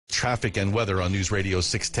traffic and weather on News Radio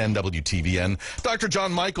 610 WTVN. Dr.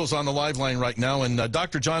 John Michels on the live line right now. And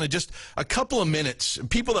Dr. John, in just a couple of minutes,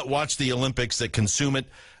 people that watch the Olympics, that consume it,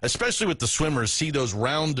 especially with the swimmers, see those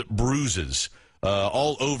round bruises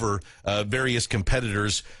all over various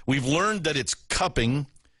competitors. We've learned that it's cupping.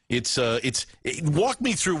 Walk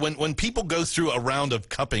me through when people go through a round of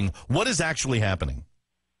cupping, what is actually happening?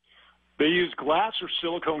 They use glass or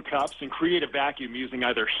silicone cups and create a vacuum using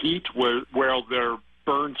either heat, where they're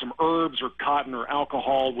burn some herbs or cotton or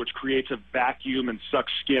alcohol, which creates a vacuum and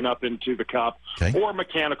sucks skin up into the cup, okay, or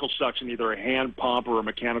mechanical suction, either a hand pump or a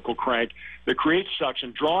mechanical crank that creates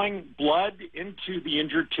suction, drawing blood into the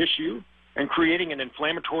injured tissue and creating an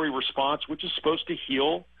inflammatory response, which is supposed to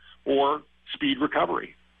heal or speed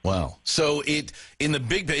recovery. Wow. So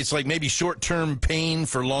it's like maybe short-term pain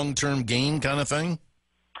for long-term gain kind of thing?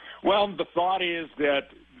 Well, the thought is that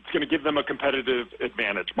it's going to give them a competitive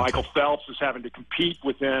advantage. Michael Phelps is having to compete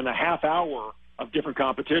within a half hour of different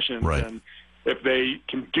competitions. Right. And if they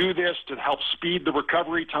can do this to help speed the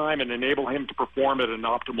recovery time and enable him to perform at an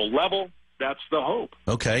optimal level, that's the hope.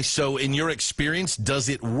 Okay. So in your experience, does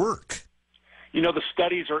it work? You know, the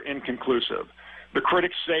studies are inconclusive. The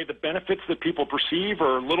critics say the benefits that people perceive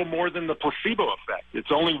are a little more than the placebo effect.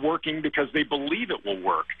 It's only working because they believe it will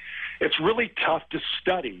work. It's really tough to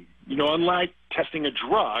study. You know, unlike testing a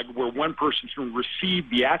drug where one person can receive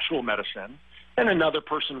the actual medicine and another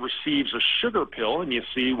person receives a sugar pill and you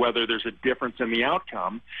see whether there's a difference in the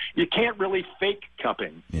outcome, you can't really fake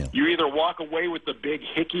cupping. Yeah. You either walk away with the big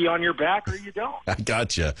hickey on your back or you don't. I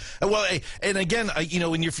gotcha. Well, and again, you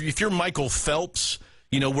know, if you're Michael Phelps,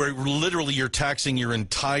 you know, where literally you're taxing your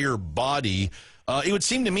entire body, it would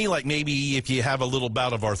seem to me like maybe if you have a little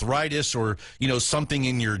bout of arthritis or, you know, something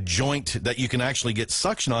in your joint that you can actually get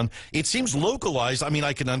suction on, it seems localized. I mean,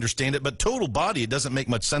 I can understand it, but total body, it doesn't make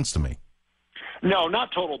much sense to me. No,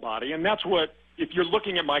 not total body. And that's what, if you're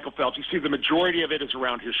looking at Michael Phelps, you see the majority of it is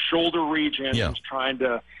around his shoulder region. Yeah. He's trying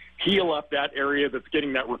to heal up that area that's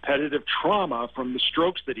getting that repetitive trauma from the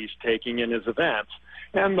strokes that he's taking in his events.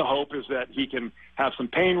 And the hope is that he can have some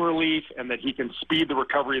pain relief and that he can speed the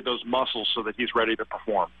recovery of those muscles so that he's ready to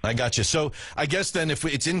perform. I got you. So I guess then if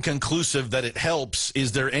it's inconclusive that it helps,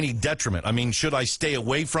 is there any detriment? I mean, should I stay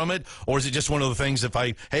away from it? Or is it just one of the things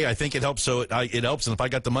I think it helps, so it helps, and if I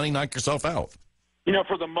got the money, knock yourself out? You know,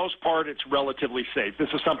 for the most part, it's relatively safe. This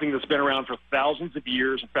is something that's been around for thousands of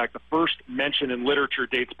years. In fact, the first mention in literature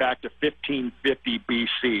dates back to 1550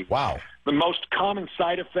 BC. Wow. The most common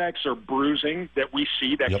side effects are bruising that we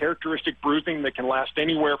see, that characteristic bruising that can last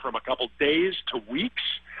anywhere from a couple days to weeks.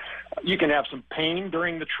 You can have some pain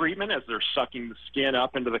during the treatment as they're sucking the skin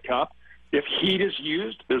up into the cup. If heat is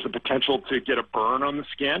used, there's a potential to get a burn on the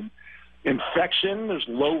skin. Infection, there's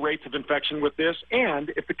low rates of infection with this.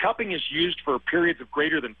 And if the cupping is used for periods of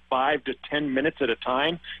greater than 5 to 10 minutes at a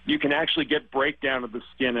time, you can actually get breakdown of the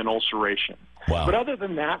skin and ulceration. Wow. But other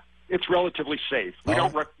than that, it's relatively safe. We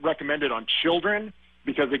don't recommend it on children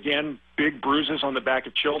because, again, big bruises on the back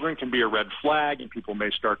of children can be a red flag, and people may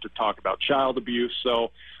start to talk about child abuse.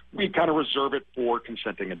 So we kind of reserve it for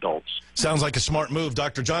consenting adults. Sounds like a smart move,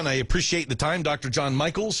 Dr. John. I appreciate the time. Dr. John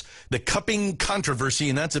Michels, the cupping controversy,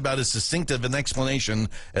 and that's about as succinct of an explanation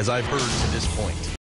as I've heard to this point.